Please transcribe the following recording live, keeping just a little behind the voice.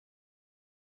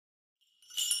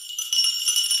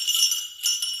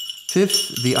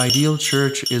Fifth, the ideal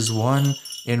church is one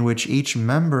in which each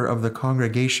member of the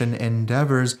congregation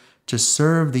endeavors to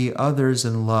serve the others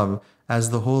in love, as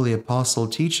the Holy Apostle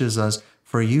teaches us,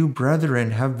 "For you,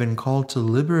 brethren, have been called to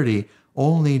liberty,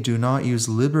 only do not use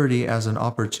liberty as an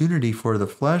opportunity for the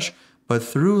flesh, but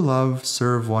through love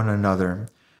serve one another."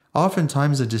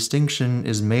 Oftentimes a distinction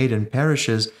is made in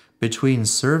parishes between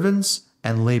servants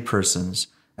and laypersons,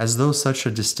 as though such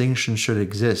a distinction should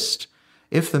exist.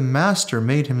 If the master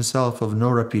made himself of no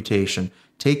reputation,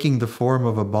 taking the form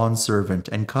of a bondservant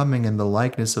and coming in the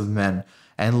likeness of men,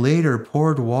 and later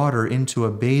poured water into a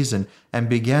basin and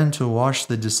began to wash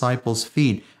the disciples'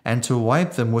 feet and to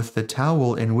wipe them with the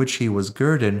towel in which he was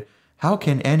girded, how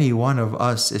can any one of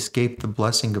us escape the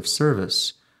blessing of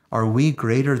service? Are we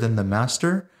greater than the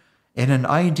master? In an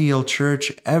ideal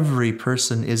church, every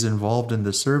person is involved in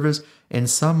the service in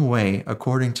some way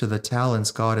according to the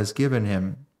talents God has given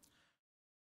him.